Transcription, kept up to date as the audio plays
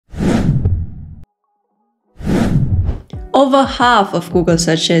Over half of Google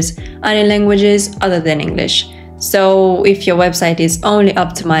searches are in languages other than English. So if your website is only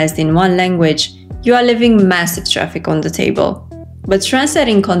optimized in one language, you are leaving massive traffic on the table. But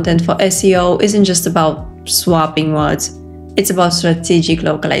translating content for SEO isn't just about swapping words, it's about strategic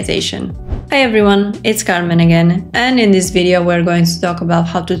localization. Hi everyone, it's Carmen again, and in this video we're going to talk about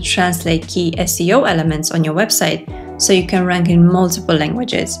how to translate key SEO elements on your website so you can rank in multiple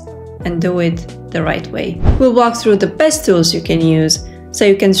languages and do it the right way. We'll walk through the best tools you can use so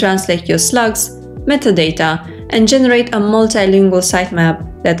you can translate your slugs, metadata, and generate a multilingual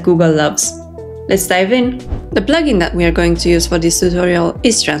sitemap that Google loves. Let's dive in. The plugin that we are going to use for this tutorial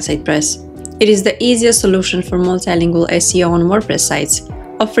is TranslatePress. It is the easiest solution for multilingual SEO on WordPress sites,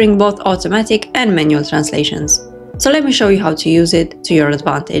 offering both automatic and manual translations. So let me show you how to use it to your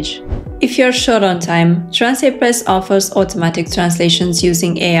advantage. If you're short on time, TranslatePress offers automatic translations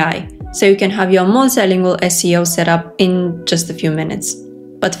using AI, so you can have your multilingual SEO set up in just a few minutes.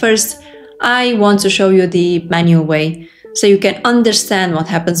 But first, I want to show you the manual way, so you can understand what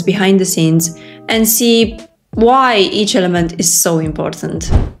happens behind the scenes and see why each element is so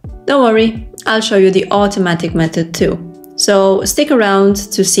important. Don't worry, I'll show you the automatic method too. So stick around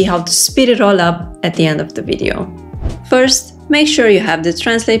to see how to speed it all up at the end of the video. First, make sure you have the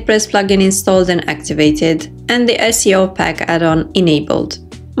TranslatePress plugin installed and activated and the SEO pack add-on enabled.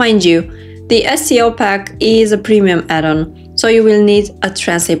 Mind you, the SEO pack is a premium add-on, so you will need a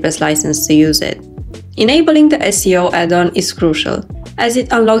TranslatePress license to use it. Enabling the SEO add-on is crucial, as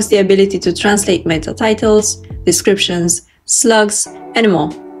it unlocks the ability to translate meta titles, descriptions, slugs, and more,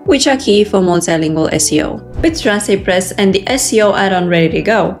 which are key for multilingual SEO. With TranslatePress and the SEO add-on ready to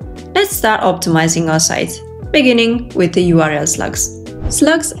go, let's start optimizing our site, beginning with the URL slugs.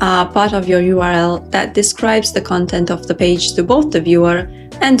 Slugs are part of your URL that describes the content of the page to both the viewer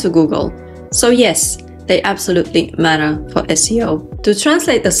and to Google. So yes, they absolutely matter for SEO. To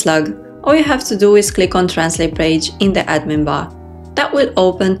translate the slug, all you have to do is click on Translate page in the admin bar. That will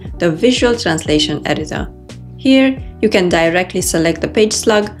open the visual translation editor. Here, you can directly select the page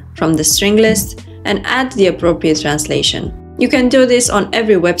slug from the string list and add the appropriate translation. You can do this on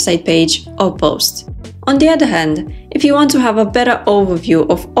every website page or post. On the other hand, if you want to have a better overview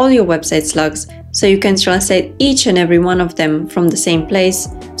of all your website slugs, so you can translate each and every one of them from the same place,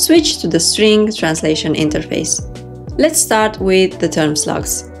 switch to the string translation interface. Let's start with the term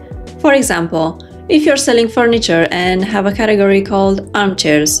slugs. For example, if you're selling furniture and have a category called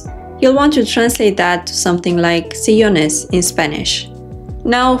armchairs, you'll want to translate that to something like sillones in Spanish.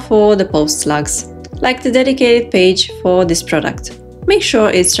 Now for the post slugs, like the dedicated page for this product. Make sure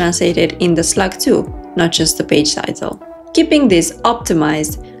it's translated in the slug too, not just the page title. Keeping this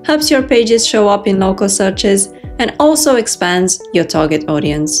optimized helps your pages show up in local searches and also expands your target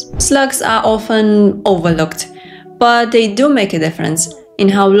audience. Slugs are often overlooked, but they do make a difference in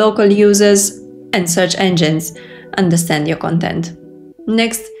how local users and search engines understand your content.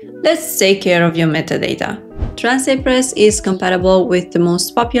 Next, let's take care of your metadata. TranslatePress is compatible with the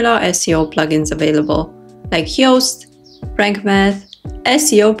most popular SEO plugins available, like Yoast, Rank Math,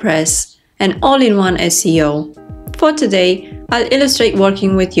 SEO Press, and All-in-One SEO. For today, I'll illustrate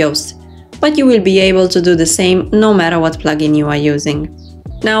working with Yoast, but you will be able to do the same no matter what plugin you are using.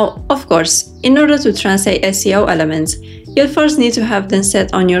 Now, of course, in order to translate SEO elements, you'll first need to have them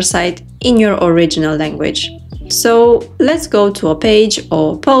set on your site in your original language. So let's go to a page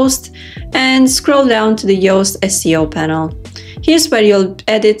or post and scroll down to the Yoast SEO panel. Here's where you'll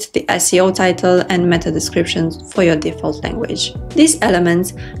edit the SEO title and meta descriptions for your default language. These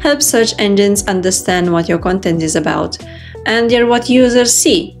elements help search engines understand what your content is about, and they're what users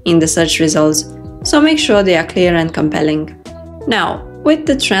see in the search results, so make sure they are clear and compelling. Now, with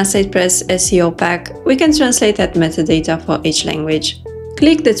the TranslatePress SEO pack, we can translate that metadata for each language.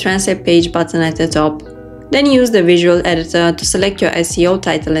 Click the Translate page button at the top, then use the visual editor to select your SEO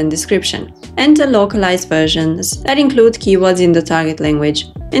title and description. Enter localized versions that include keywords in the target language.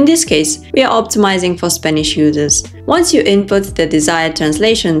 In this case, we are optimizing for Spanish users. Once you input the desired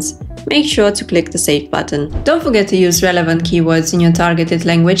translations, make sure to click the Save button. Don't forget to use relevant keywords in your targeted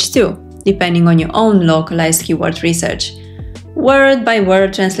language too, depending on your own localized keyword research.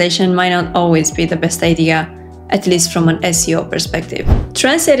 Word-by-word translation might not always be the best idea, at least from an SEO perspective.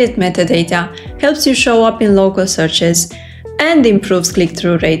 Translated metadata helps you show up in local searches and improves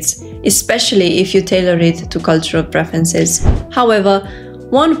click-through rates, especially if you tailor it to cultural preferences. However,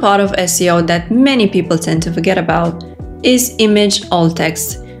 one part of SEO that many people tend to forget about is image alt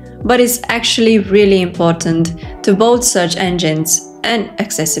text, but it's actually really important to both search engines and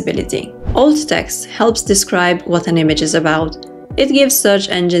accessibility. Alt text helps describe what an image is about. It gives search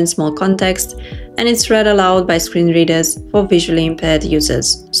engines more context and it's read aloud by screen readers for visually impaired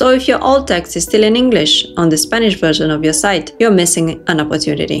users. So if your alt text is still in English on the Spanish version of your site, you're missing an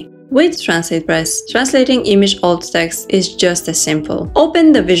opportunity. With TranslatePress, translating image alt text is just as simple.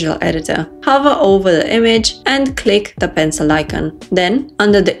 Open the visual editor, hover over the image and click the pencil icon. Then,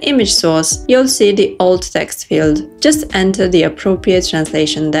 under the image source, you'll see the alt text field. Just enter the appropriate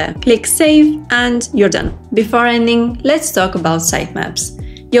translation there. Click Save and you're done. Before ending, let's talk about sitemaps.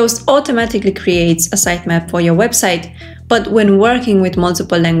 Yoast automatically creates a sitemap for your website, but when working with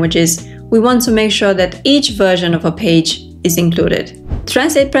multiple languages, we want to make sure that each version of a page is included.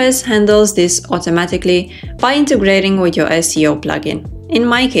 TranslatePress handles this automatically by integrating with your SEO plugin. In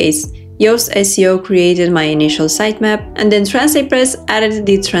my case, Yoast SEO created my initial sitemap, and then TranslatePress added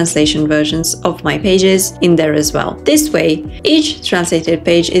the translation versions of my pages in there as well. This way, each translated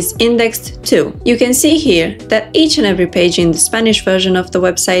page is indexed too. You can see here that each and every page in the Spanish version of the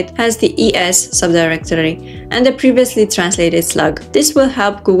website has the ES subdirectory and the previously translated slug. This will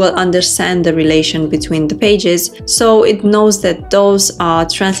help Google understand the relation between the pages, so it knows that those are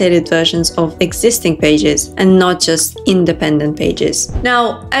translated versions of existing pages and not just independent pages.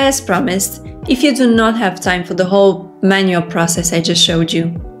 Now, as promised, if you do not have time for the whole manual process I just showed you,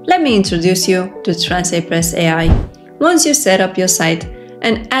 let me introduce you to TranslatePress AI. Once you set up your site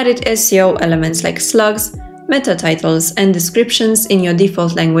and added SEO elements like slugs, meta titles, and descriptions in your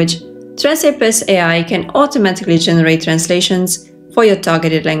default language, TranslatePress AI can automatically generate translations for your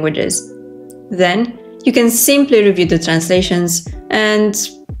targeted languages. Then, you can simply review the translations and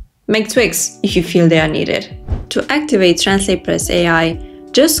make tweaks if you feel they are needed. To activate TranslatePress AI,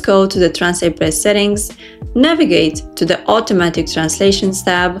 just go to the TranslatePress settings, navigate to the Automatic Translations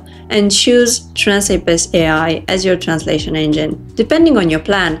tab, and choose TranslatePress AI as your translation engine. Depending on your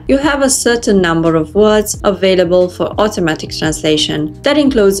plan, you have a certain number of words available for automatic translation. That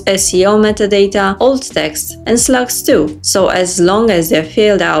includes SEO metadata, alt text, and slugs too. So as long as they're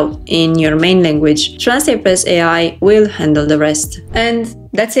filled out in your main language, TranslatePress AI will handle the rest. And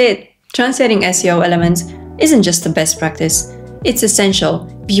that's it. Translating SEO elements isn't just the best practice. It's essential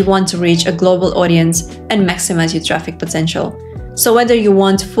if you want to reach a global audience and maximize your traffic potential. So whether you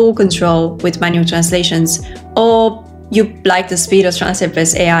want full control with manual translations or you like the speed of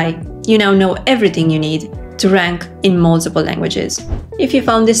TranslatePress AI, you now know everything you need to rank in multiple languages. If you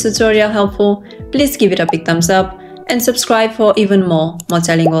found this tutorial helpful, please give it a big thumbs up and subscribe for even more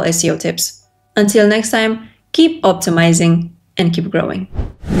multilingual SEO tips. Until next time, keep optimizing and keep growing.